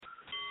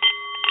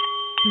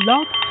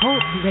Blog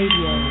Talk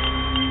Radio.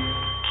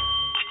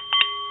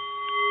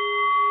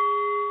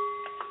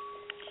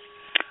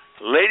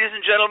 Ladies and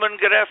gentlemen,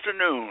 good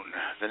afternoon.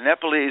 The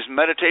Nepalese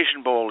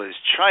meditation bowl is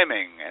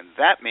chiming, and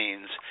that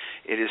means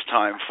it is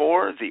time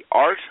for The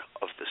Art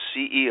of the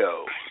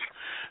CEO,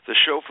 the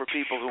show for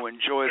people who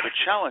enjoy the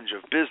challenge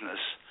of business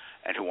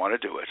and who want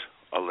to do it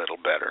a little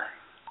better.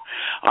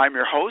 I'm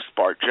your host,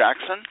 Bart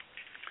Jackson,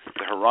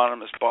 the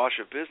Hieronymus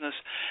Bosch of business,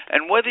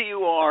 and whether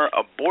you are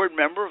a board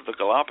member of the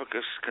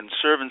Galapagos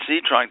Conservancy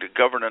trying to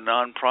govern a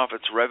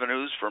nonprofit's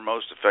revenues for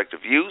most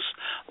effective use,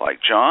 like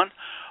John,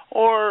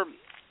 or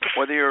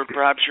whether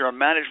perhaps you're a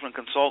management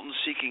consultant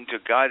seeking to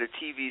guide a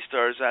TV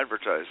star's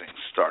advertising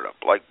startup,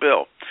 like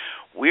Bill,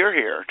 we're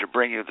here to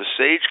bring you the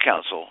sage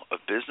counsel of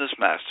business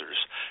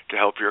masters to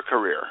help your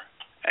career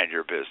and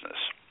your business.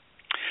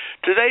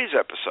 Today's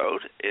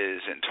episode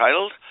is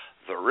entitled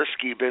The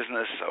Risky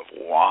Business of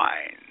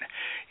Wine.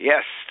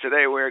 Yes,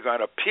 today we're going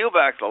to peel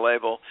back the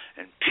label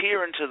and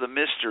peer into the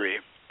mystery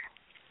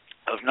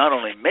of not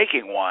only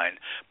making wine,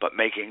 but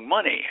making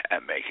money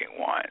at making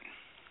wine.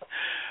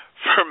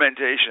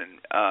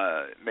 Fermentation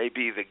may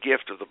be the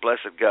gift of the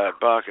blessed god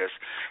Bacchus,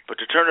 but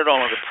to turn it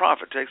all into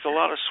profit takes a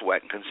lot of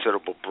sweat and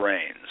considerable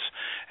brains.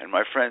 And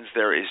my friends,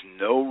 there is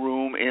no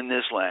room in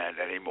this land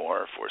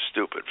anymore for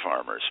stupid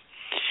farmers.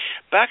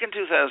 Back in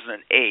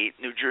 2008,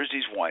 New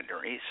Jersey's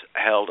wineries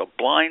held a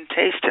blind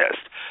taste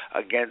test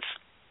against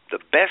the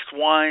best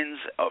wines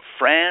of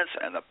France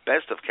and the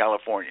best of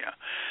California.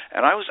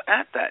 And I was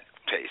at that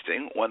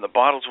tasting when the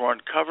bottles were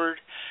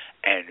uncovered,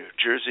 and New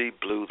Jersey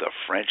blew the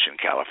French and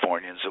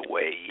Californians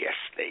away. Yes,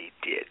 they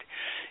did.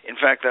 In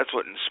fact, that's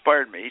what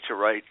inspired me to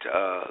write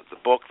the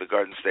book, The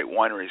Garden State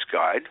Wineries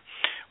Guide,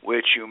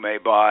 which you may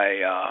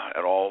buy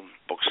at all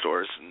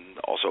bookstores and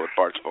also at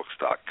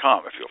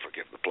bartsbooks.com, if you'll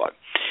forgive the plug.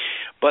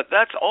 But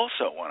that's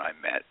also when I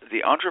met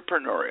the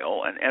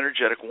entrepreneurial and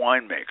energetic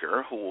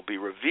winemaker who will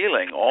be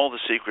revealing all the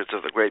secrets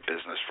of the great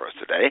business for us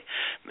today,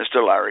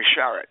 Mr. Larry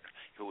Sharrott,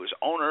 who is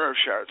owner of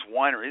Sharrott's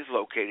Wineries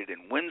located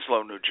in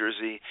Winslow, New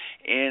Jersey,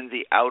 in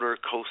the outer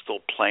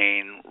coastal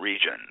plain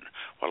region,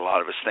 what a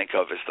lot of us think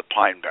of as the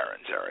Pine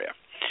Barrens area.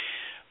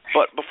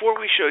 But before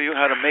we show you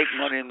how to make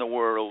money in the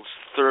world's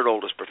third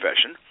oldest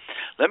profession,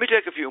 let me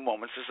take a few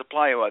moments to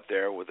supply you out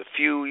there with a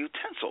few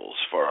utensils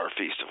for our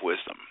Feast of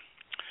Wisdom.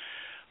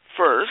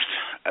 First,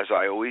 as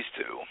I always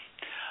do,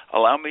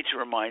 allow me to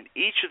remind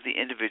each of the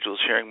individuals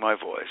hearing my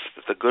voice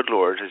that the good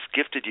Lord has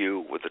gifted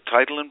you with the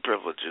title and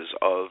privileges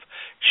of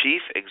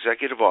Chief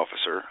Executive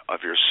Officer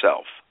of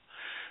yourself.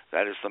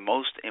 That is the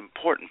most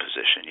important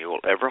position you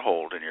will ever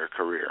hold in your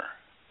career.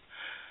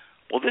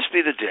 Will this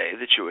be the day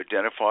that you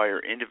identify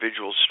your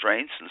individual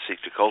strengths and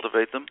seek to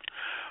cultivate them?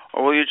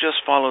 Or will you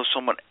just follow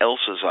someone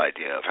else's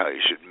idea of how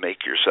you should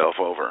make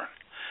yourself over?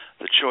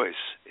 The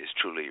choice is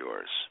truly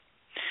yours.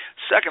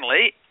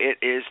 Secondly, it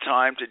is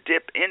time to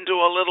dip into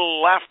a little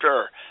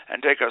laughter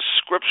and take a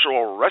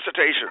scriptural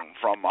recitation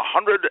from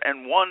 101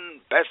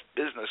 Best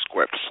Business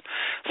Quips.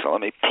 So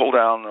let me pull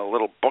down a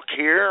little book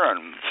here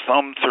and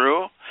thumb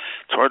through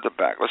toward the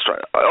back. Let's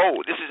try it.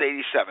 Oh, this is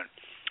 87.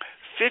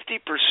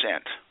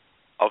 50%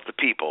 of the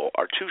people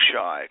are too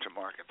shy to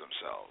market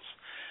themselves.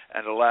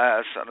 And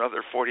alas,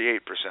 another 48%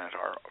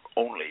 are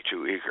only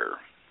too eager.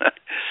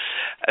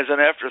 As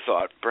an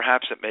afterthought,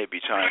 perhaps it may be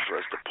time for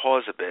us to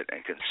pause a bit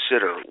and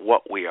consider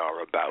what we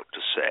are about to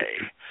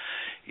say.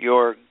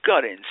 Your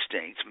gut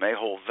instincts may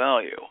hold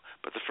value,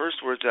 but the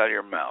first words out of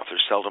your mouth are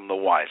seldom the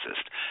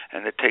wisest,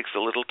 and it takes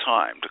a little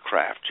time to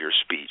craft your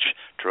speech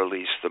to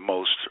release the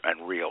most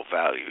and real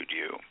valued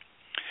you.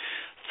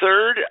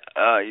 Third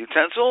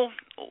utensil,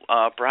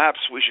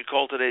 perhaps we should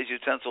call today's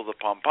utensil the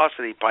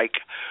pomposity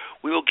pike.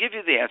 We will give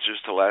you the answers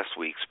to last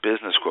week's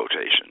business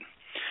quotation.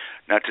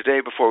 Now, today,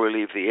 before we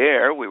leave the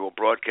air, we will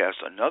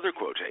broadcast another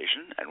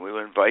quotation, and we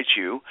will invite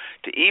you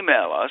to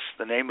email us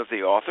the name of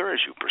the author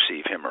as you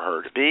perceive him or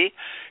her to be.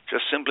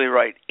 Just simply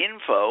write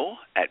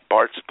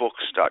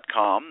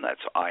info@bartsbooks.com.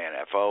 That's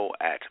info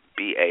at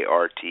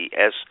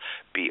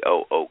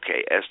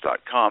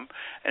bartsbooks.com.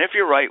 And if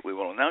you're right, we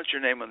will announce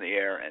your name on the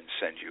air and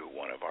send you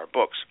one of our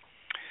books.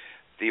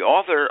 The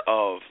author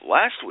of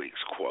last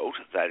week's quote,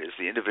 that is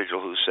the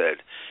individual who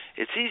said,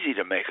 "It's easy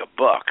to make a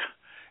buck.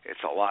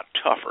 It's a lot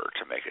tougher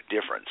to make a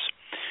difference,"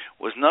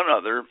 was none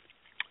other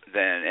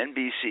than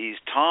NBC's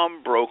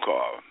Tom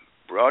Brokaw,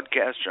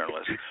 broadcast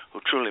journalist who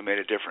truly made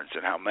a difference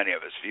in how many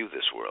of us view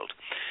this world.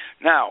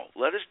 Now,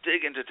 let us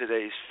dig into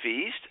today's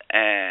feast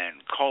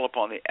and call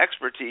upon the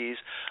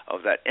expertise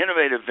of that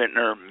innovative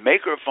vintner,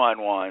 maker of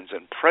fine wines,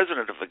 and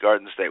president of the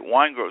Garden State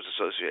Winegrowers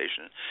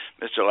Association,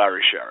 Mr.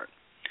 Larry Sharrott.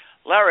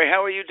 Larry,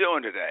 how are you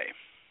doing today?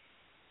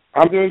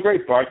 I'm doing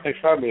great, Bart. Thanks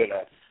for having me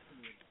today.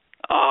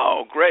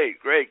 Oh, great.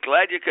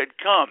 Glad you could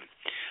come.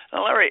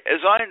 Now, Larry,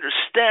 as I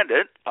understand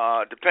it,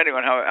 depending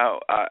on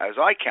how as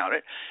I count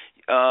it,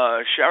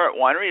 Sharrott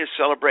Winery is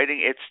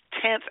celebrating its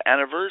 10th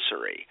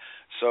anniversary.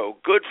 So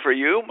good for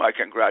you. My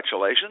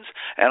congratulations.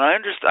 And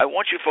I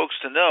want you folks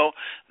to know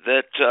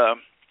that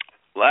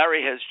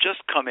Larry has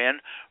just come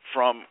in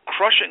from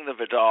crushing the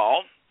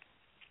Vidal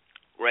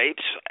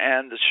grapes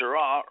and the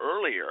Syrah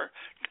earlier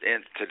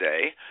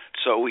today,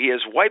 so he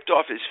has wiped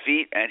off his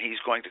feet, and he's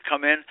going to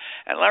come in.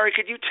 And Larry,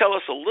 could you tell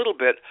us a little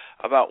bit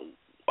about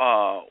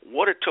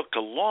what it took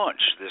to launch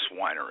this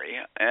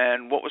winery,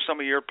 and what was some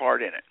of your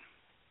part in it?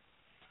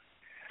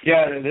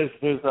 Yeah,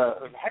 there's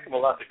a heck of a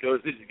lot that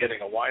goes into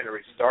getting a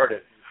winery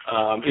started.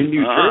 In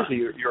New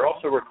Jersey, you're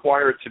also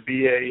required to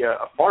be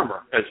a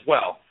farmer as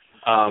well.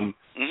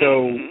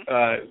 So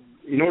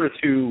in order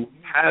to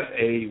have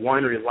a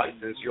winery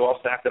license, you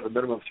also have to have a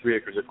minimum of 3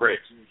 acres of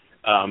grapes.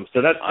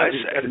 So that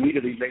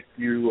immediately makes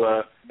you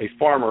a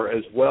farmer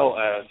as well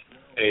as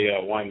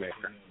a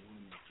winemaker.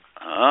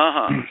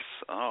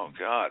 Oh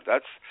God,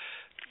 that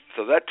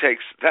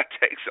takes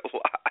a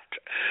lot.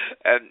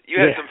 And you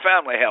had some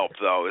family help,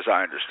 though, as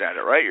I understand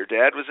it, right? Your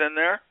dad was in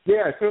there?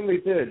 Yeah, I certainly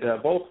did.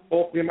 Both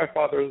me and my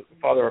father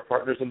are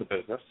partners in the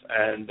business,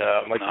 and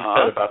like you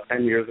said, about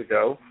 10 years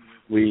ago,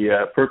 we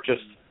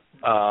purchased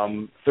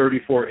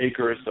 34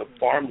 acres of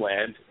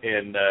farmland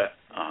in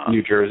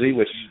New Jersey,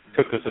 which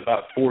took us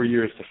about 4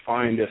 years to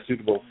find a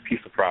suitable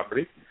piece of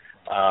property.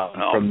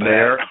 From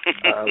there,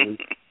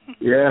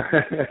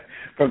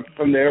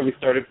 from there we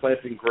started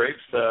planting grapes.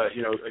 A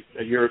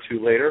year or two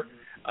later,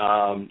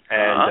 and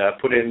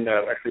put in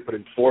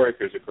 4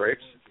 acres of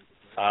grapes,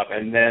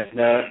 and then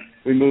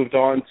we moved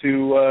on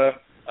to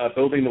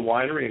building the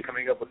winery and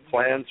coming up with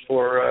plans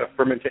for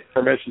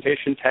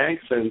fermentation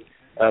tanks and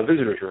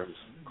visitors rooms.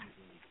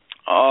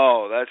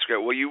 Oh, that's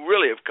great. Well, you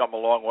really have come a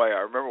long way. I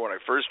remember when I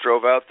first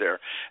drove out there,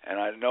 and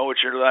I know what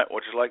you're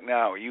like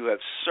now. You have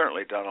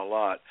certainly done a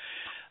lot.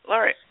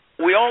 Larry,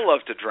 we all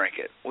love to drink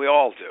it. We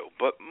all do.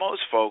 But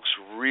most folks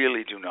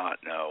really do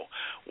not know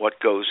what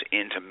goes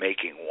into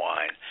making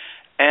wine.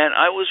 And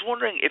I was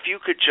wondering if you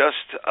could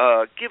just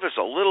give us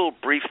a little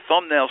brief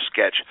thumbnail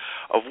sketch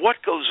of what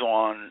goes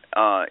on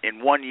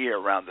in 1 year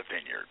around the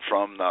vineyard,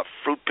 from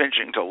fruit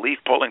pinching to leaf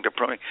pulling to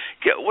pruning.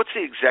 What's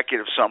the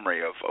executive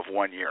summary of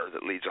 1 year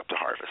that leads up to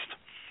harvest?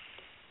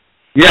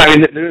 Yeah, I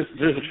mean,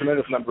 there's a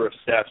tremendous number of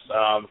steps.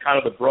 Kind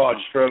of the broad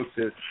strokes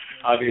is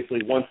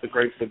obviously once the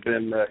grapes have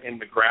been in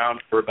the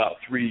ground for about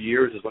 3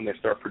 years is when they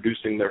start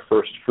producing their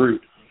first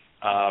fruit.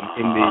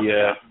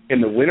 In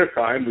the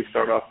wintertime, we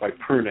start off by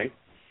pruning.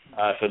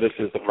 So this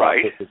is the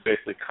process of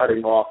basically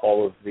cutting off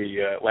all of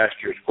the last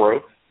year's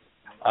growth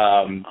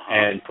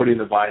and putting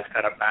the vines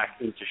kind of back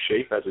into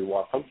shape as we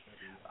want them.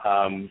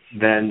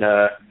 Then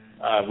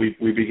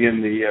we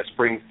begin the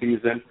spring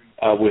season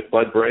with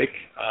bud break.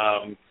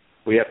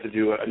 We have to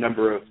do a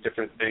number of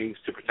different things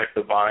to protect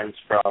the vines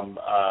from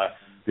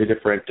the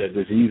different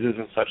diseases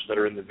and such that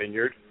are in the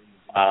vineyard.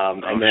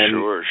 And then,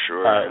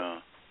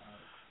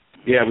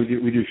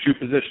 we do shoot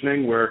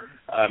positioning where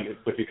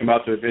if you come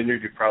out to a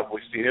vineyard, you've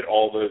probably seen it.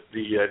 All the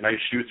nice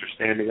shoots are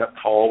standing up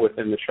tall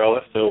within the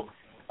trellis. So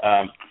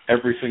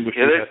every single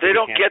shoot. They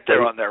don't get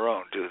there on their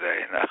own, do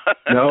they?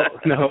 No.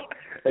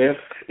 You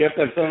have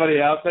to have somebody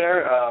out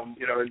there.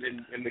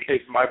 In the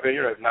case of my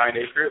vineyard, I have 9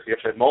 acres. You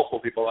have to have multiple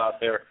people out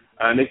there,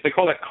 and they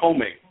call that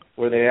combing,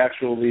 where they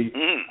actually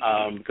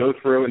go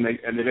through and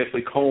they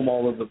basically comb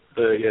all of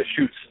the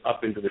shoots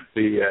up into the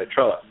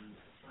trellis.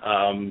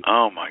 From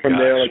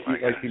there, like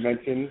you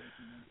mentioned.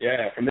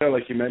 Yeah, from there,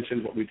 like you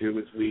mentioned, what we do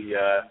is we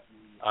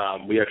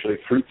actually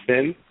fruit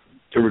thin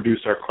to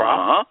reduce our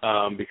crop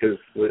because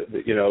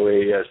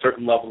a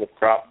certain level of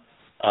crop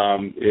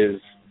is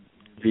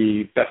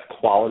the best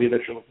quality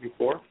that you're looking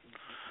for.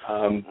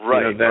 As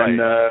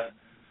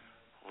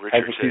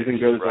the season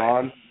goes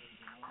on,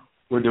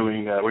 we're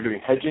doing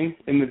hedging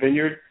in the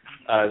vineyard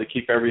to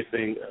keep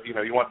everything.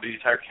 You want the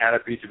entire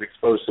canopy to be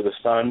exposed to the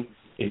sun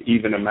in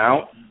even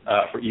amount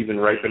for even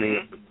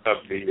ripening of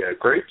the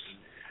grapes.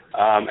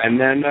 And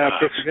then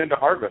push again to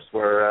harvest,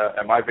 where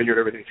at my vineyard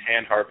everything's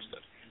hand harvested.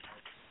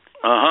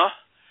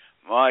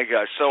 My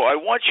gosh. So I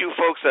want you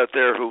folks out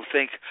there who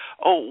think,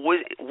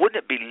 wouldn't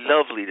it be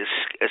lovely to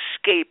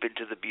escape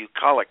into the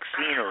bucolic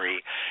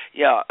scenery?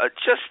 Yeah,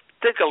 just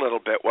think a little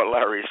bit what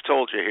Larry's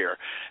told you here.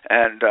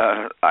 And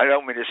I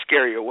don't mean to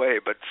scare you away,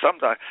 but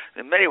sometimes,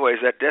 in many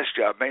ways, that desk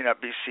job may not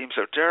seem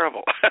so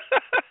terrible.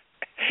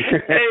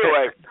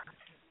 Anyway,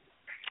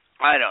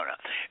 I don't know.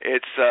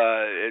 It's.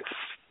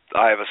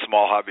 I have a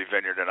small hobby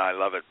vineyard, and I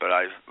love it, but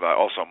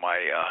also my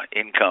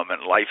income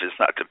and life is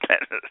not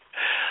dependent.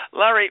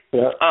 Larry,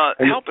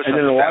 help us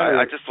understand.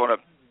 I just want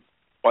to...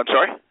 I'm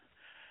sorry?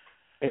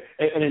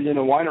 And in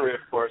a winery,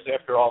 of course,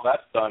 after all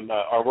that's done,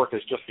 our work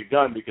has just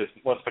begun, because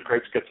once the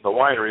grapes get to the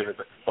winery,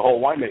 the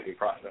whole winemaking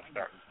process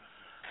starts.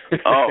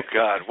 Oh,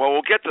 God. Well,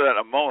 we'll get to that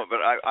in a moment, but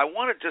I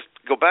want to just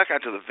go back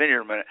onto the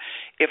vineyard a minute.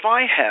 If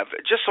I have,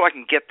 just so I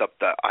can get the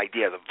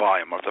idea of the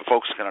volume, or if the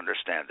folks can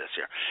understand this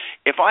here,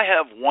 if I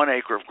have 1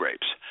 acre of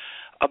grapes,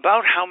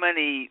 about how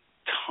many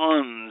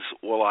tons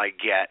will I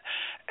get,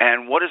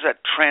 and what does that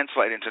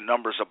translate into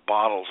numbers of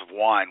bottles of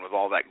wine with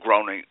all that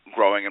growing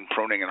and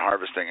pruning and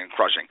harvesting and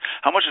crushing?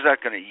 How much is that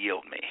going to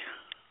yield me?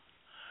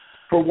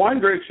 For wine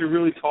grapes, you're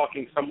really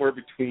talking somewhere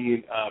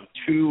between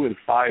 2 and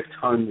 5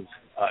 tons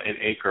an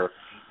acre.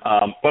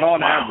 But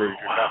on average,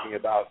 you're talking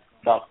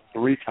about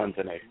 3 tons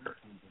an acre.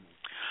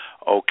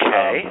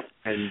 Okay.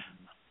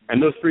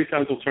 And those 3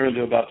 tons will turn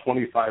into about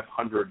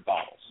 2,500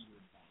 bottles.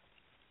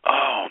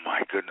 Oh,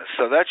 my goodness.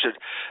 So that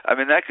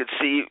could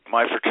see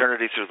my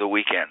fraternity through the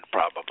weekend,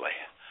 probably.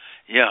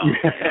 Yeah.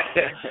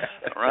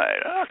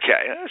 Right.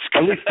 Okay. That's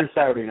good. At least for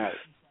Saturday night.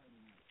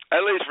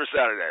 At least for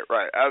Saturday night,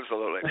 right.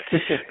 Absolutely.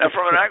 Now,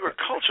 from an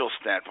agricultural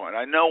standpoint,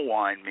 I know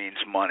wine means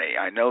money.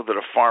 I know that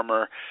a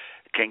farmer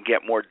can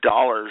get more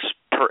dollars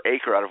per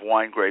acre out of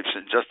wine grapes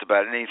than just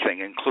about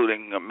anything,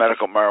 including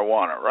medical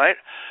marijuana, right?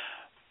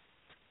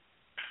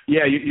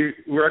 Yeah,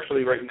 we're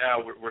actually right now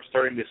we're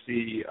starting to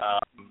see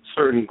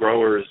certain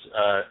growers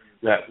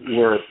that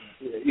were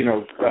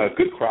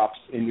good crops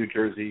in New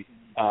Jersey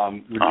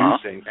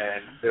reducing,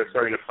 and they're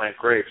starting to plant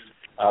grapes.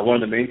 One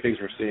of the main things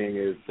we're seeing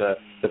is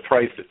the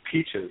price of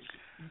peaches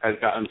has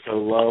gotten so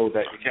low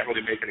that you can't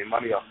really make any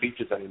money off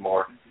peaches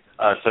anymore.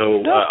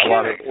 So a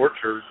lot of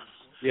orchards,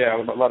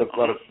 a lot of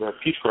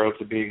peach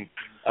groves are being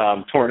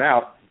torn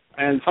out,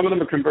 and some of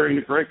them are converting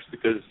to grapes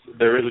because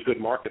there is a good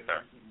market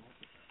there.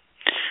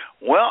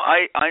 Well,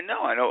 I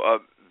know.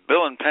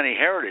 Bill and Penny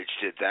Heritage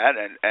did that,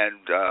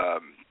 and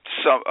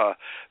some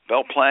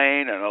Belle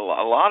Plaine and a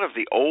lot of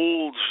the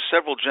old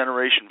several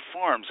generation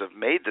farms have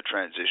made the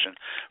transition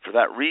for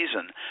that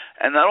reason,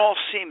 and that all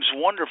seems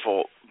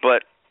wonderful.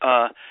 But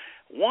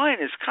wine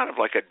is kind of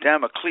like a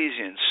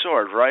Damoclesian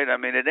sword, right? I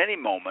mean, at any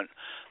moment,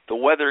 the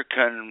weather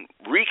can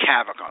wreak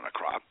havoc on a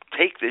crop.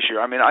 Take this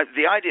year. I mean,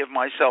 the idea of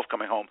myself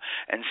coming home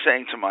and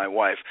saying to my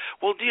wife,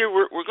 well, dear,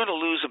 we're going to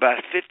lose about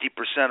 50%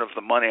 of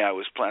the money I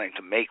was planning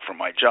to make from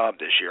my job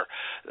this year.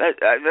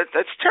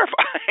 That's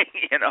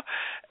terrifying,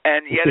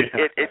 And yet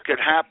it could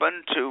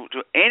happen to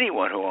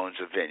anyone who owns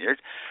a vineyard.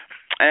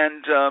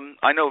 And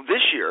I know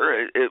this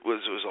year it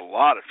was a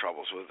lot of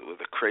troubles with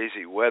the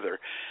crazy weather.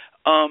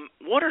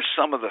 What are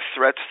some of the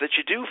threats that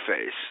you do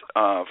face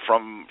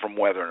from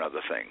weather and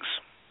other things?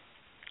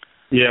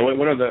 Yeah,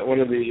 one of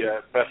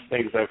the best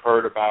things I've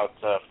heard about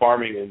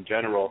farming in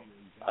general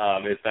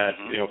is that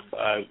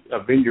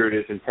a vineyard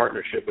is in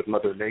partnership with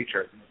Mother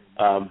Nature,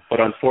 but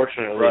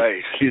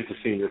unfortunately, she's the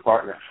senior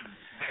partner.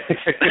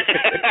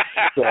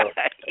 So,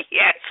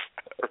 yes,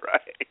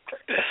 right.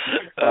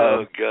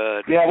 Oh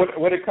God. Yeah,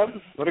 when it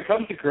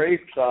comes to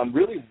grapes,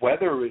 really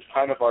weather is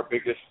kind of our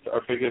biggest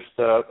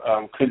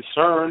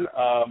concern.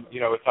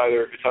 It's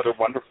either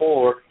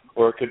wonderful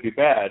or it could be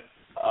bad.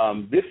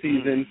 This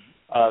season.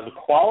 The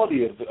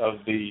quality of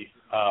the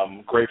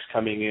grapes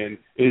coming in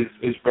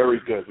is very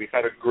good. We've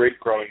had a great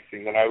growing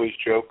season. I always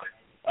joke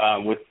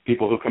with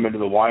people who come into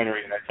the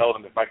winery, and I tell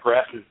them if my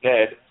grass is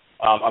dead,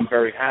 I'm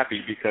very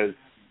happy because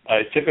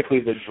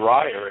typically the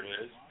drier it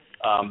is,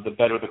 the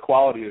better the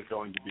quality is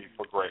going to be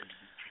for grapes.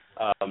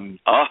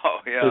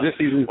 So this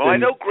season's I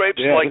know grapes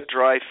like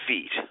dry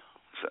feet.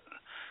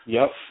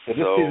 Yep. So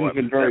this season's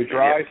been very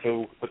dry,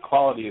 so the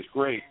quality is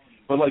great.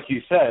 But like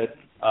you said,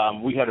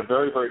 we had a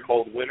very, very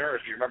cold winter.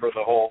 If you remember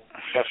the whole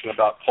discussion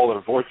about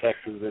polar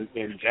vortexes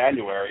in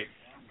January,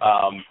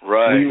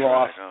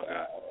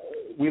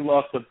 we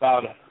lost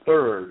about a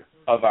third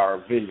of our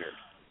vineyard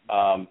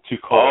to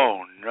cold.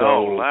 Oh,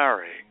 no,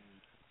 Larry.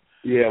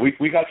 Yeah,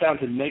 we got down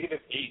to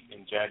 -8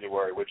 in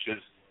January, which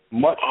is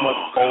much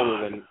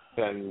colder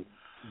than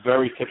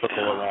very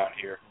typical around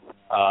here.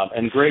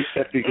 And grapes,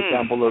 after you get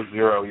down below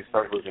 0, you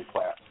start losing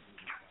class.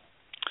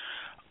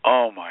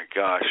 Oh, my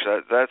gosh.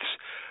 That's...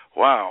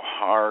 Wow,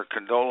 our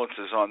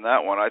condolences on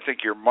that one. I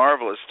think you're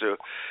marvelous to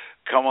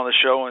come on the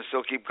show and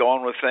still keep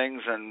going with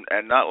things and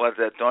not let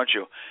that daunt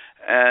you.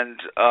 And,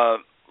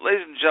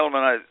 ladies and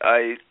gentlemen,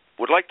 I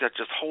would like to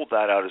just hold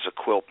that out as a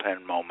quill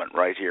pen moment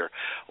right here,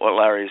 what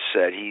Larry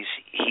said.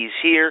 He's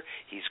here,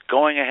 he's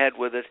going ahead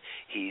with it,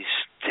 he's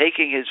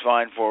taking his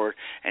vine forward,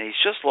 and he's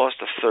just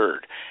lost a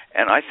third.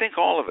 And I think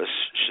all of us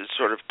should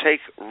sort of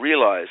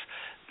realize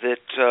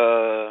that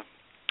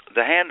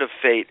the hand of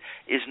fate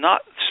is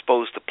not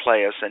supposed to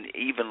play us an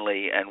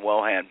evenly and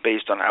well hand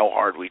based on how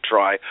hard we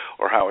try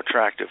or how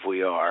attractive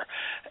we are.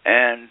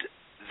 And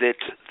that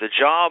the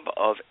job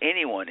of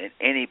anyone in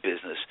any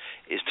business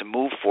is to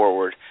move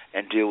forward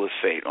and deal with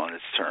fate on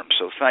its terms.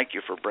 So thank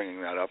you for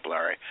bringing that up,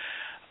 Larry.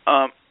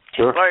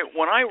 Sure. Larry,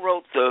 when I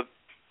wrote the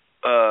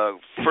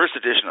first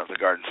edition of the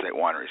Garden State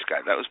Wineries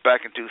Guide, that was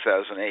back in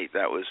 2008.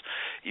 That was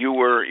you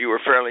were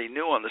fairly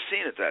new on the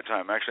scene at that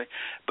time, actually.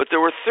 But there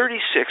were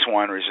 36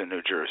 wineries in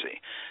New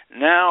Jersey.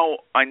 Now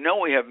I know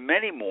we have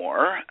many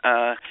more.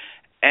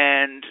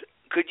 And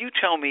could you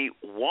tell me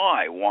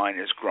why wine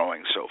is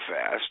growing so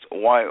fast?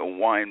 Why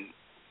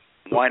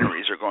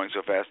wineries are growing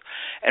so fast,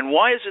 and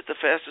why is it the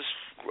fastest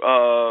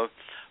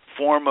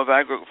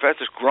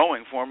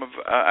growing form of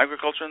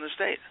agriculture in the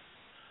state?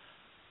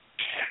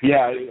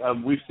 Yeah,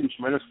 we've seen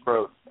tremendous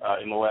growth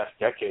in the last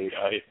decade.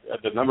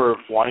 The number of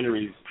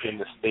wineries in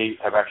the state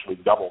have actually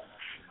doubled.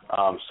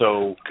 Gosh,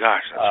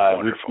 that's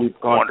wonderful. We've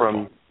gone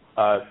from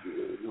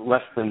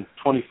less than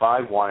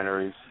 25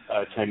 wineries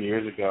 10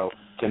 years ago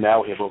to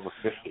now we have over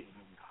 50.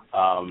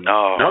 One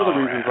of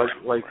the reasons,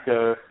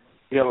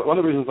 one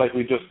of the reasons, like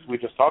we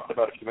just talked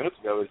about a few minutes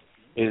ago,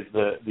 is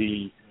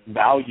the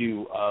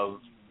value of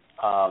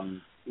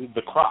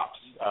the crops.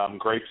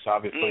 Grapes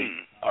obviously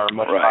are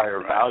much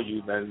higher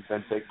value than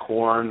say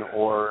corn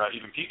or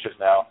even peaches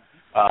now.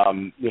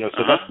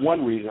 So that's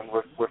one reason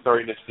we're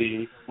starting to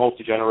see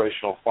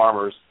multi-generational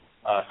farmers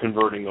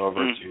converting over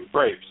to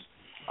grapes.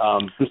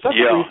 The second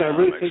reason I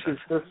really think is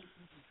this.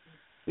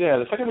 Yeah,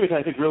 the second reason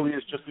I think really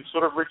is just we've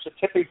sort of reached a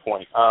tipping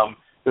point.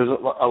 There's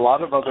a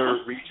lot of other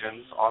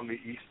regions on the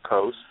East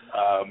Coast.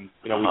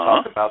 We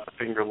talked about the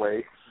Finger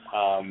Lakes.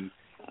 We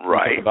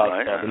talked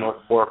about the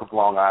North Fork of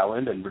Long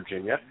Island and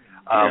Virginia.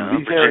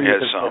 These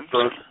areas have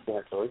grown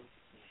substantially.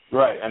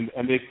 Right, and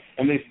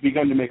they've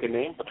begun to make a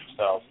name for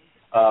themselves.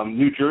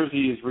 New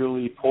Jersey is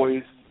really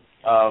poised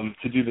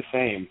to do the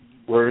same.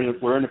 We're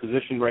in a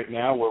position right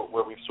now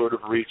where we've sort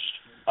of reached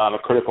a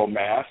critical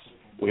mass.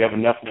 We have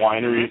enough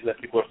wineries that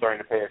people are starting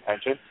to pay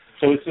attention.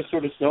 So it's just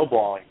sort of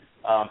snowballing.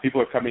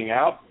 People are coming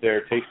out,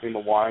 they're tasting the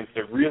wines,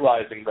 they're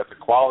realizing that the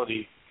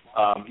quality,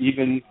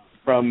 even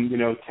from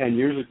 10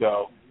 years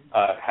ago,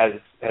 has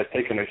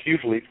taken a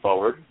huge leap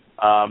forward.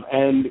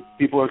 And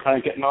people are kind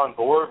of getting on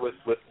board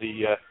with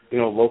the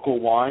local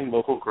wine,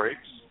 local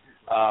grapes.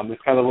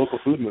 It's kind of the local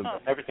food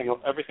movement. Everything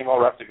all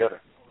wrapped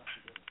together.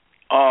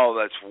 Oh,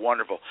 that's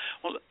wonderful.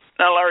 Well,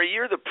 now, Larry,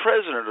 you're the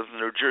president of the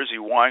New Jersey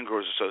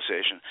Winegrowers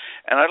Association,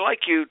 and I'd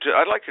like you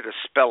to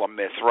dispel a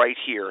myth right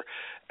here,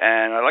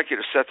 and I'd like you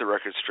to set the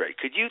record straight.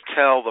 Could you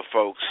tell the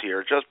folks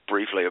here just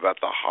briefly about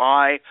the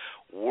high,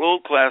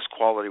 world-class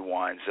quality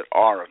wines that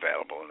are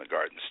available in the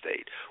Garden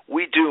State?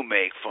 We do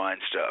make fine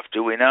stuff,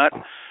 do we not?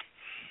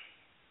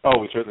 Oh,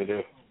 we certainly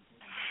do.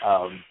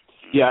 I'm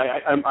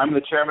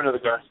the chairman of the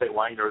Garden State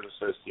Winegrowers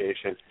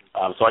Association,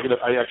 so I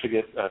actually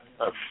get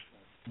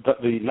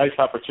the nice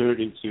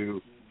opportunity to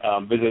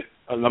visit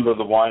a number of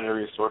the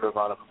wineries sort of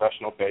on a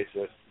professional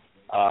basis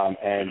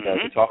and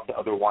to talk to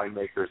other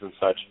winemakers and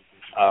such.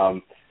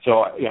 I've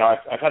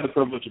had the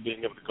privilege of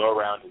being able to go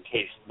around and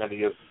taste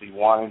many of the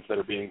wines that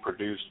are being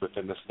produced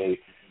within the state.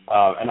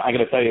 And I got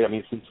to tell you,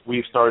 since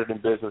we've started in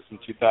business in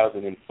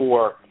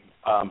 2004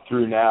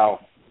 through now,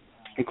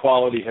 the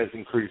quality has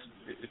increased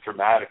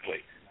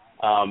dramatically.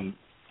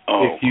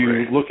 If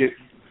you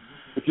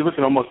look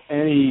at almost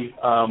any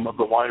of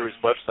the wineries'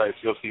 websites,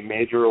 you'll see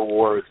major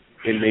awards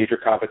in major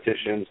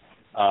competitions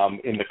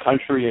in the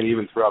country and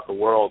even throughout the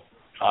world.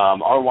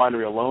 Our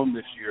winery alone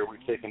this year,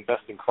 we've taken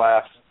best in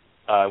class.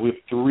 We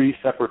have 3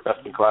 separate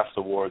best in class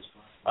awards.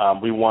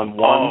 We won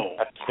one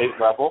at the state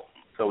level,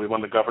 so we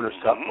won the Governor's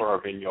Cup for our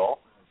Vignol,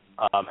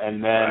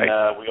 and then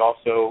we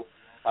also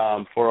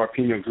for our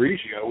Pinot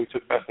Grigio, we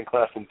took best in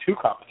class in 2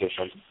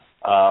 competitions.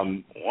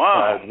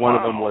 One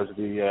of them was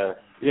the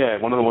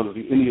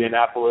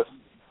Indianapolis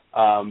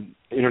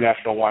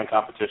International Wine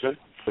Competition,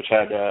 which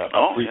had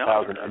about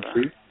 3,000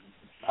 entries,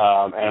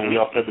 and we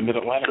also had the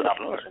Mid-Atlantic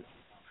competition.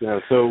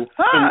 So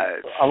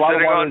a lot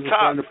of wineries are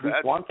starting to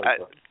produce wine.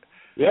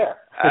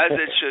 As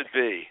it should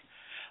be.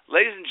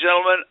 Ladies and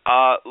gentlemen,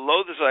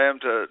 loath as I am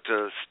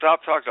to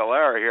stop talking to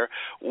Larry here,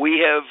 we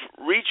have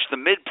reached the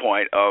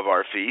midpoint of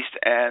our feast,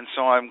 and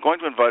so I'm going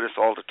to invite us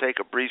all to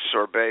take a brief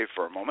sorbet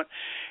for a moment,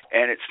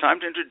 and it's time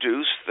to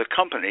introduce the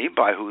company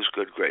by whose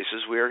good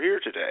graces we are here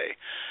today.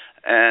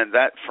 And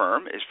that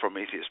firm is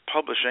Prometheus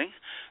Publishing.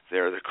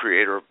 They're the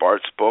creator of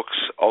Bart's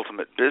Books,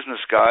 Ultimate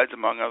Business Guides,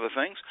 among other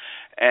things,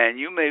 and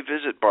you may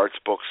visit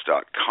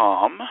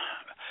bartsbooks.com,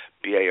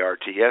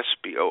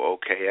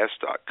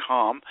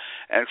 BARTSBOOKS.com,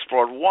 and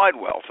explore a wide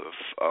wealth of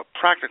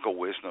practical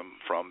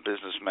wisdom from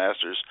business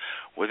masters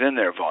within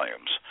their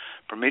volumes.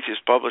 Prometheus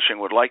Publishing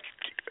would like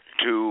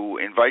to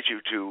invite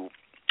you to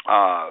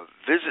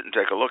visit and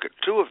take a look at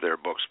 2 of their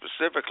books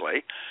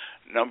specifically.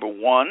 Number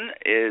 1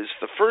 is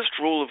The First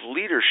Rule of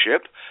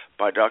Leadership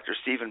by Dr.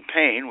 Stephen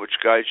Payne, which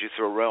guides you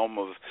through a realm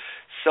of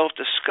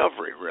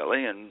self-discovery,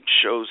 really, and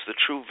shows the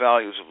true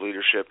values of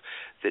leadership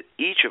that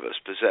each of us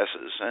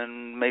possesses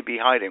and may be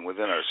hiding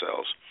within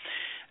ourselves.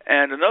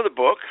 And another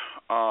book,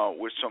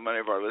 which so many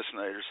of our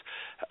listeners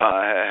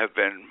have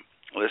been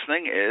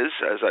listening, is,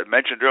 as I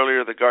mentioned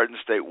earlier, the Garden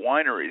State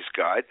Wineries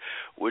Guide,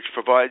 which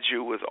provides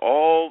you with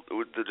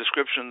the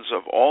descriptions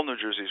of all New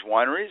Jersey's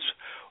wineries,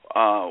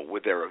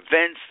 with their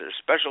events, their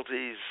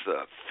specialties,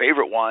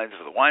 favorite wines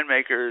of the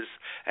winemakers,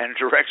 and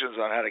directions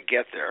on how to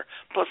get there,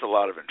 plus a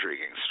lot of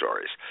intriguing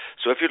stories.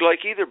 So if you'd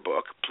like either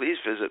book, please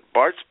visit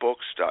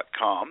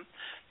bartsbooks.com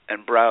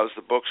and browse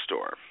the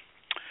bookstore.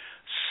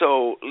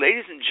 So,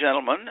 ladies and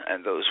gentlemen,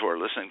 and those who are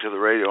listening to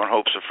the radio in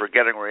hopes of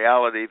forgetting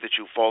reality that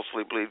you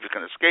falsely believe you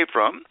can escape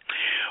from,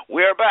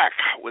 we are back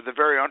with the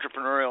very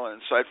entrepreneurial and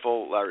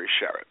insightful Larry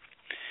Sharrott.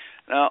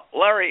 Now,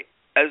 Larry,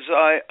 as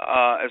I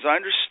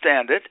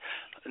understand it,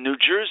 New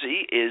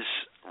Jersey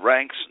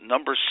ranks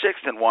number 6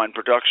 in wine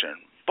production,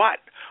 but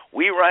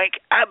we rank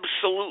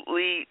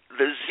absolutely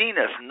the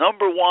zenith,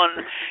 number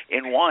 1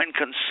 in wine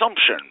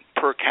consumption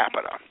per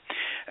capita.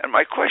 And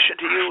my question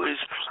to you is,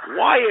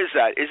 why is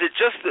that? Is it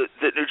just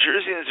that New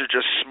Jerseyans are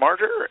just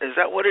smarter? Is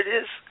that what it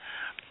is?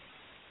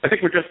 I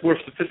think we're just more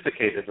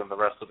sophisticated than the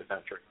rest of the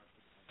country.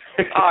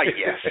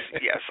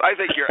 Yes. I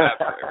think you're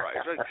absolutely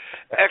right.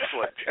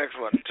 Excellent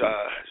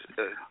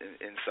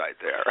insight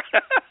there.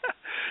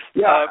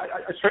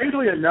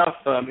 Strangely enough,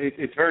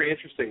 it's very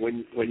interesting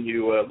when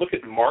you look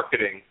at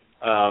marketing.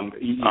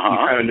 You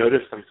kind of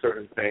notice some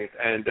certain things,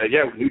 and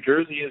New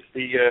Jersey is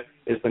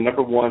the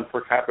number one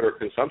per capita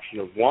consumption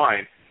of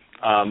wine.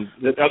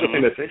 The other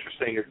thing that's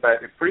interesting is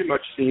that it pretty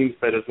much seems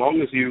that as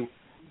long as you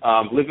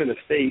live in a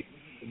state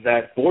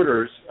that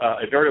borders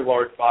a very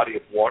large body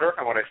of water,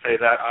 and when I say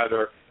that,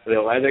 either the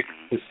Atlantic,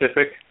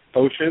 Pacific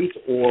Oceans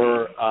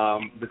or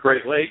the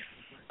Great Lakes,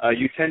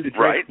 you tend to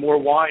drink more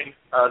wine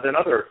than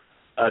other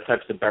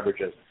types of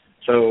beverages.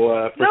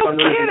 So for some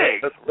reason,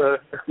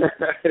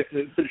 it's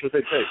an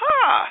interesting thing.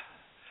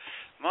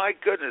 My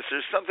goodness,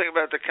 there's something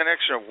about the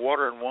connection of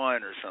water and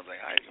wine or something.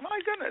 My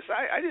goodness,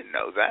 I didn't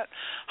know that.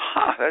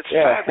 That's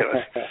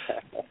fabulous.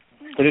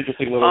 It's an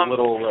interesting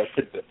little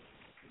tidbit.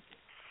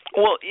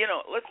 Well,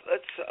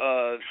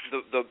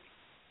 the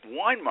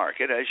wine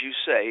market, as you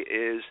say,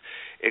 is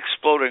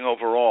exploding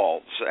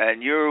overall,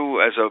 and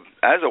you, as a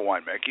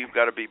winemaker, you've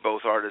got to be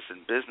both artist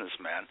and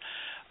businessman.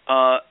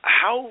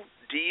 How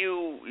do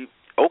you?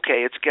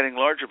 Okay, it's getting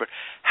larger, but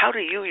how do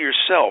you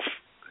yourself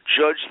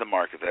judge the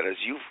market? That is,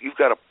 you've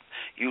got to.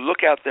 You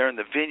look out there in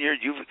the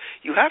vineyard. You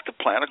have to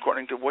plan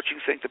according to what you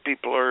think the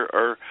people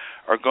are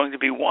going to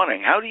be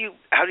wanting. How do you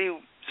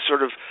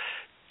sort of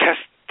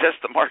test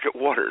the market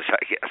waters,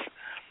 I guess?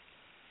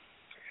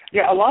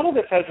 Yeah, a lot of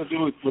it has to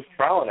do with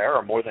trial and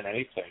error more than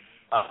anything.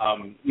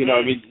 You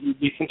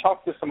can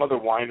talk to some other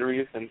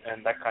wineries and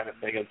that kind of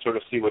thing and sort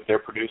of see what they're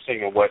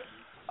producing and what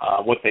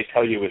they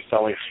tell you is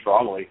selling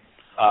strongly.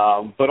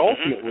 But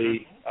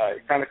ultimately,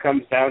 it kind of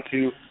comes down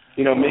to,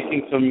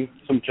 making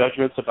some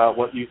judgments about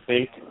what you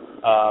think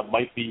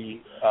might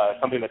be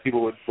something that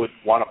people would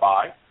want to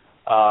buy,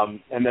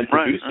 and then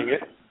producing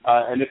it.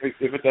 And if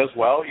it does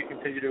well, you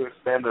continue to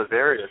expand those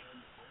areas.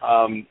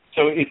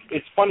 So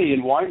it's funny,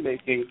 in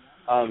winemaking,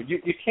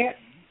 you can't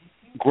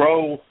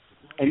grow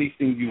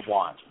anything you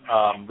want.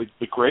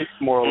 The grapes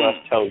more or less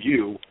tell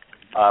you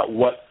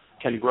what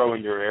can grow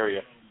in your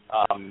area.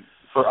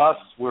 For us,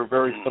 we're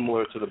very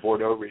similar to the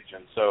Bordeaux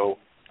region. So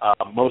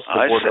most of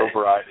the Bordeaux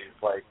varieties,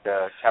 like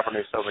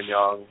Cabernet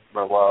Sauvignon,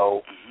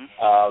 Merlot,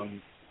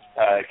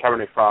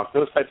 Cabernet Franc,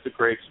 those types of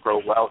grapes grow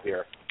well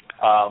here.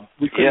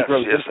 We couldn't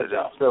grow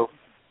Zinfandel. So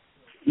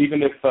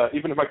even if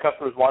my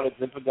customers wanted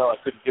Zinfandel, I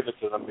couldn't give it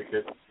to them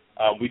because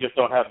we just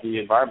don't have the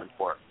environment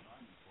for it.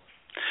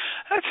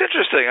 That's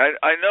interesting.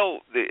 I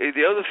know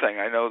the other thing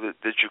I know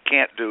that you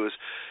can't do is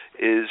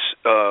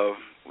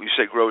you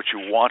say grow what you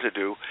want to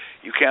do.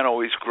 You can't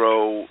always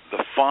grow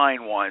the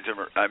fine wines.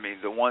 I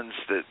mean, the ones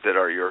that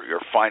are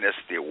your finest,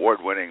 the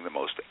award-winning, the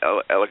most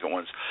elegant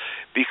ones,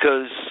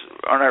 because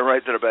aren't I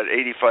right that about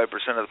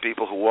 85% of the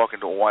people who walk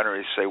into a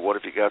winery say, "What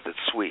have you got that's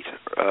sweet?"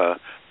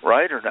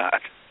 Right or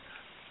not?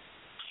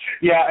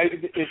 Yeah,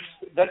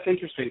 that's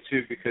interesting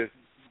too, because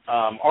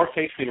our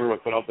tasting room has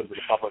been open to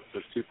the public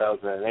since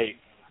 2008.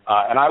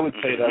 And I would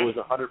say that was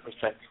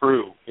 100%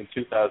 true in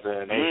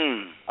 2008.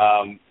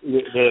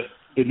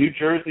 The New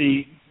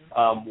Jersey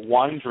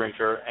wine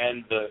drinker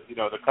and the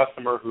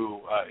customer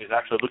who is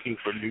actually looking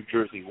for New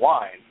Jersey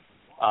wine,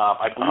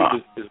 I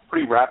believe is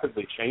pretty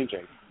rapidly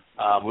changing.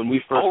 When we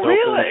first opened,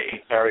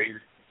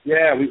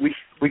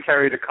 we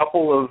carried a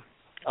couple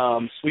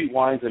of sweet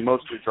wines and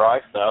mostly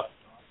dry stuff.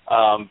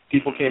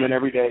 People came in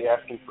every day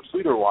asking for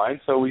sweeter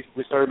wine, so we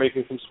started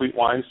making some sweet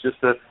wines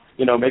just to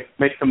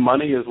make some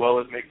money as well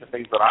as make the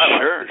things that I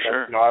like.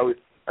 Sure.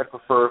 I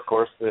prefer, of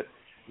course, the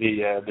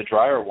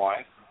drier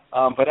wine.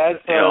 But as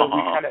we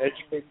kind of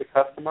educate the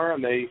customer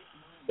and they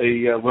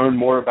learn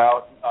more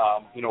about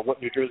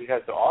what New Jersey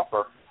has to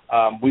offer,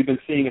 we've been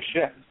seeing a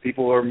shift.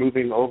 People are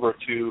moving over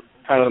to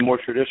kind of the more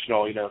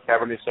traditional,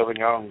 Cabernet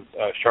Sauvignon,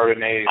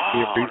 Chardonnay,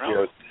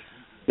 Pinot.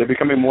 They're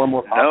becoming more and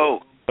more popular.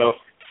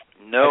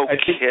 No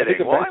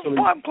kidding.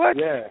 I'm glad.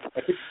 Yeah.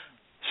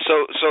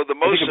 So the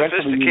most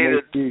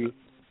sophisticated.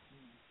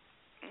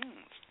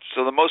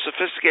 So the most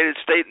sophisticated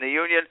state in the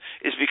union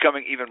is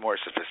becoming even more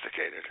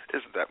sophisticated.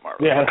 Isn't that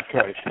marvelous? Yeah, that's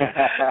right.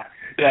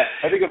 Yeah,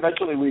 I think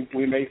eventually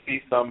we may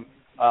see some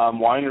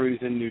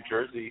wineries in New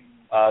Jersey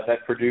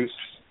that produce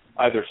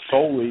either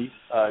solely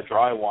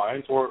dry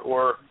wines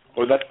or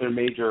that's their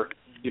major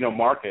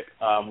market.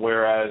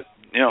 Whereas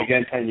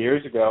again 10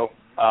 years ago,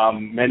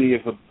 many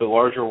of the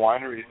larger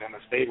wineries in the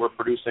state were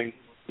producing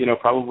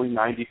probably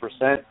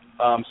 90%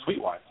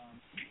 sweet wines.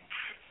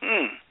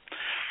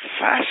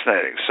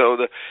 Fascinating.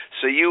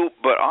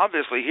 But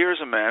obviously, here's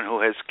a man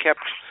who has kept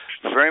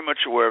very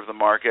much aware of the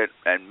market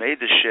and made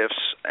the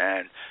shifts,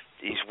 and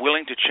he's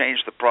willing to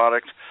change the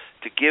product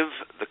to give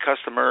the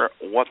customer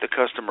what the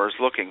customer is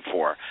looking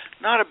for.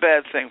 Not a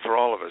bad thing for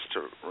all of us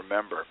to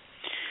remember.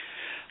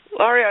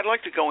 Larry, I'd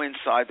like to go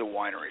inside the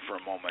winery for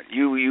a moment.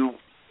 You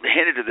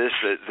hinted to this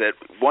that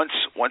once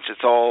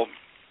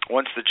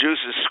the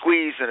juice is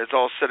squeezed and it's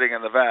all sitting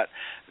in the vat,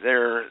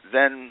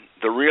 then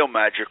the real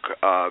magic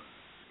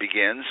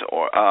begins,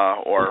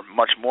 or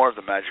much more of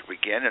the magic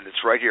begin, and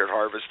it's right here at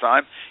harvest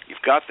time.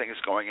 You've got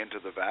things going into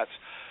the vats.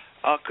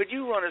 Could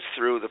you run us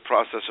through the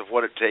process of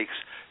what it takes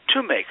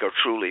to make a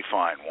truly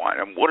fine wine,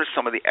 and what are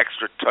some of the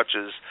extra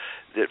touches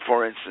that,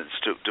 for instance,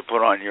 to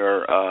put on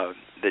your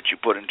that you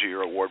put into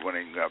your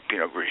award-winning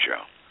Pinot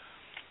Grigio?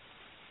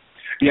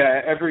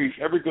 Yeah, every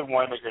good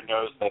winemaker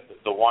knows that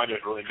the wine is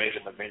really made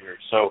in the vineyard.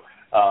 So,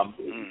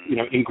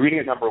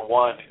 ingredient number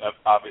one,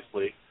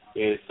 obviously,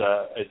 is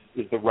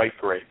the right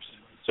grapes.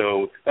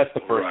 So that's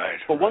the first thing.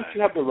 But once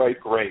you have the right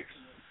grapes,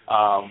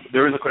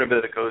 there is quite a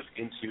bit that goes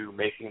into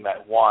making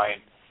that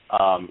wine.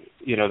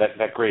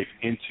 That grape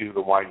into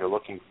the wine you're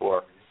looking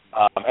for.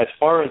 As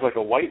far as like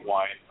a white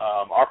wine,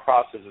 our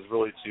process is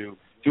really to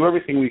do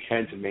everything we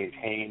can to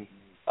maintain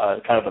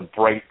kind of the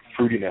bright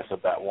fruitiness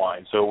of that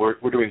wine. So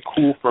we're doing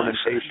cool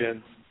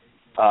fermentation.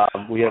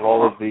 We have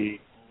all of the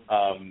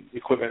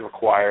equipment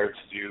required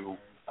to do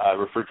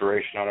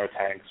refrigeration on our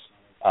tanks.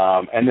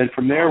 And then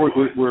from there,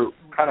 we're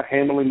kind of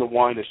handling the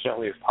wine as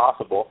gently as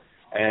possible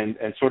and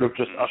sort of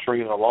just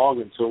ushering it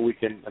along until we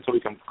can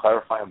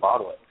clarify and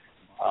bottle it.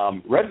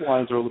 Red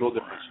wines are a little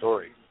different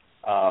story.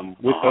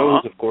 With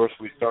those, of course,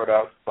 we start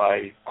out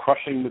by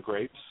crushing the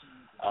grapes.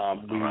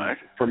 We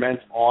ferment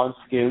on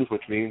skins,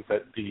 which means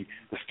that the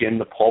skin,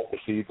 the pulp, the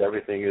seeds,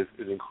 everything is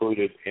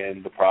included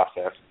in the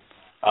process.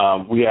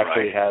 We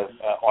actually have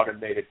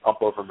automated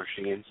pump-over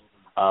machines,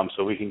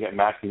 so we can get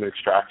maximum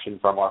extraction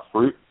from our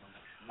fruit.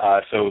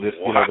 So this,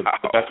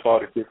 the best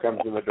quality fruit comes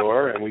in the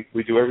door, and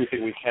we do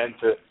everything we can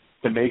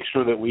to make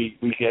sure that we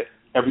get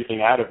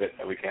everything out of it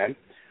that we can.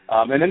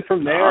 And then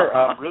from there,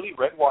 really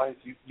red wines,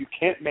 you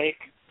can't make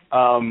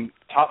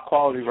top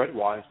quality red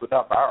wines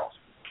without barrels.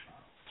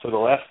 So the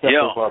last step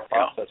of our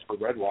process for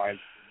red wine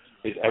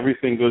is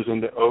everything goes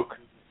into oak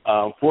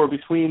for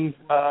between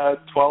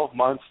 12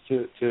 months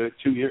to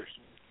 2 years.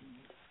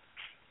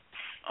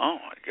 Oh,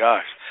 my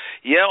gosh.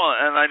 Yeah, well,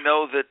 and I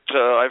know that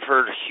I've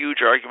heard huge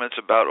arguments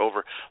about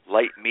over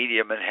light,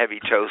 medium, and heavy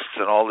toasts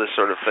and all this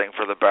sort of thing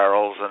for the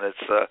barrels, and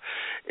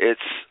it's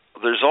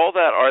there's all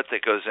that art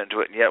that goes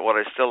into it, and yet what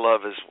I still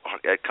love is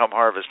at come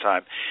harvest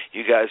time,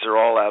 you guys are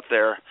all out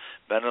there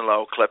bending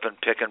low, clipping,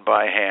 picking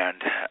by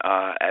hand,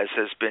 as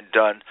has been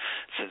done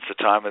since the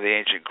time of the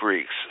ancient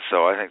Greeks.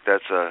 So I think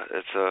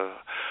it's a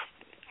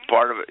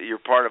part of it. You're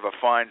part of a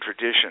fine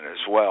tradition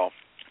as well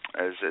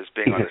as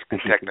being on this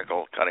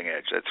technical cutting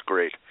edge. That's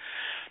great.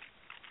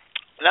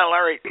 Now,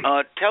 Larry,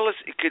 tell us,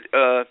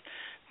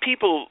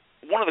 people.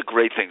 One of the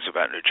great things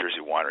about New Jersey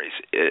wineries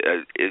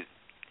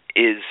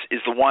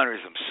is the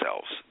wineries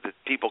themselves, that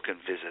people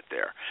can visit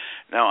there.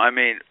 Now, I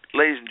mean,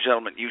 ladies and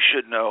gentlemen, you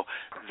should know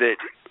that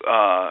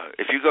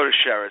if you go to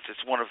Sharrott's,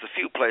 it's one of the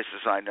few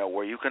places I know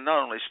where you can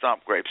not only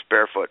stomp grapes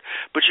barefoot,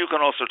 but you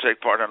can also take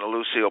part in a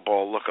Lucille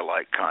Ball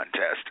look-alike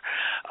contest.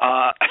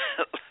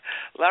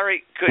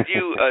 Larry, could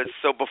you,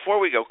 so before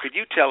we go, could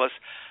you tell us,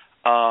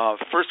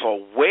 first of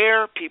all,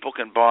 where people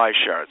can buy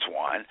Sharrott's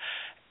wine,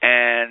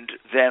 and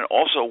then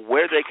also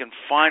where they can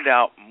find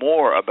out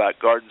more about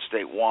Garden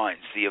State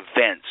Wines, the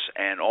events,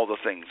 and all the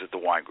things that the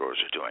wine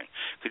growers are doing.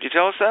 Could you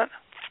tell us that?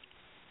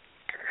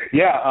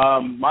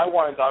 Yeah, my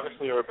wines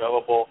obviously are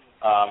available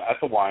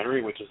at the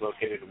winery, which is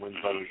located in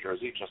Winslow, New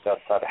Jersey, just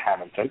outside of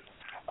Hamilton.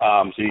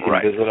 So you can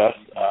visit us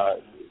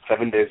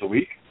 7 days a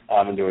week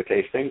and do a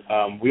tasting.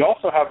 We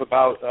also have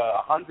about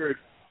 100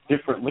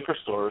 different liquor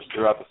stores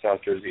throughout the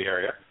South Jersey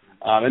area.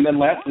 And then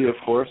lastly, of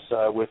course,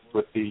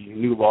 with the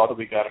new law that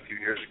we got a few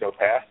years ago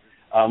passed,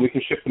 we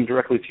can ship them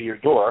directly to your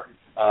door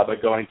by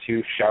going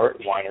to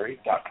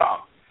SharrottWinery.com.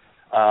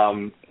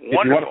 If you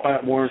want to find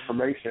out more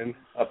information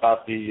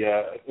about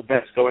the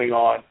events going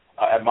on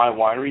at my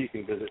winery, you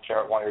can visit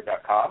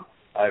SharrottWinery.com.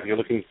 If you're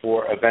looking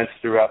for events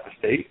throughout the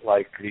state,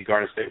 like the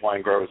Garden State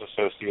Winegrowers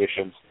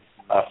Association's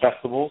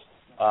festivals,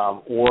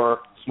 or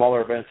smaller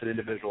events at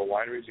individual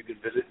wineries, you can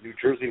visit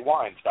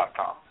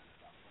NewJerseyWines.com.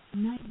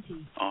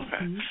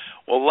 Okay.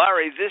 Well,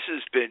 Larry, this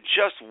has been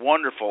just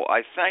wonderful.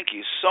 I thank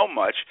you so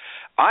much.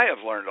 I have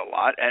learned a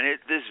lot, and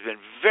this has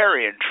been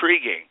very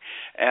intriguing.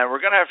 And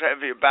we're going to have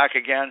you back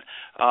again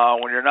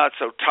when you're not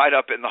so tied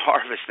up in the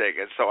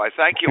harvesting. And so I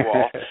thank you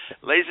all.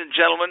 Ladies and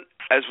gentlemen,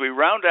 as we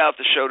round out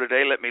the show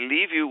today, let me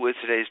leave you with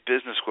today's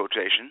business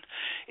quotation.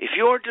 If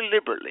you're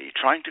deliberately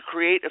trying to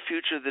create a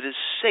future that is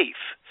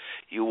safe,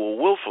 you will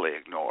willfully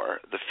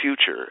ignore the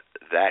future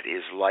that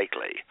is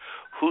likely.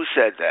 Who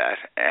said that?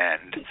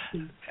 And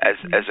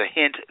as a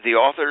hint, the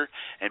author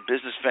and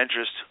business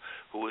venturist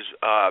who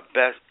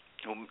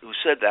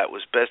said that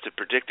was best at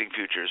predicting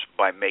futures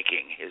by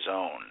making his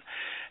own.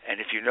 And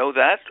if you know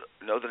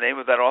the name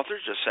of that author,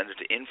 just send it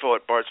to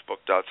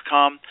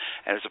info@bartsbook.com.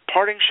 And as a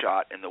parting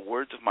shot, in the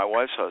words of my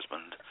wife's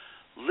husband,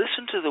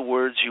 listen to the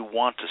words you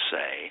want to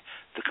say,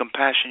 the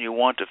compassion you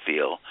want to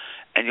feel,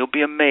 and you'll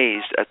be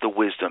amazed at the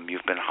wisdom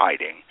you've been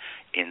hiding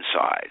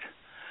inside.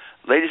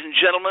 Ladies and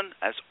gentlemen,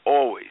 as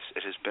always,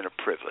 it has been a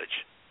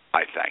privilege.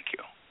 I thank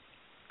you.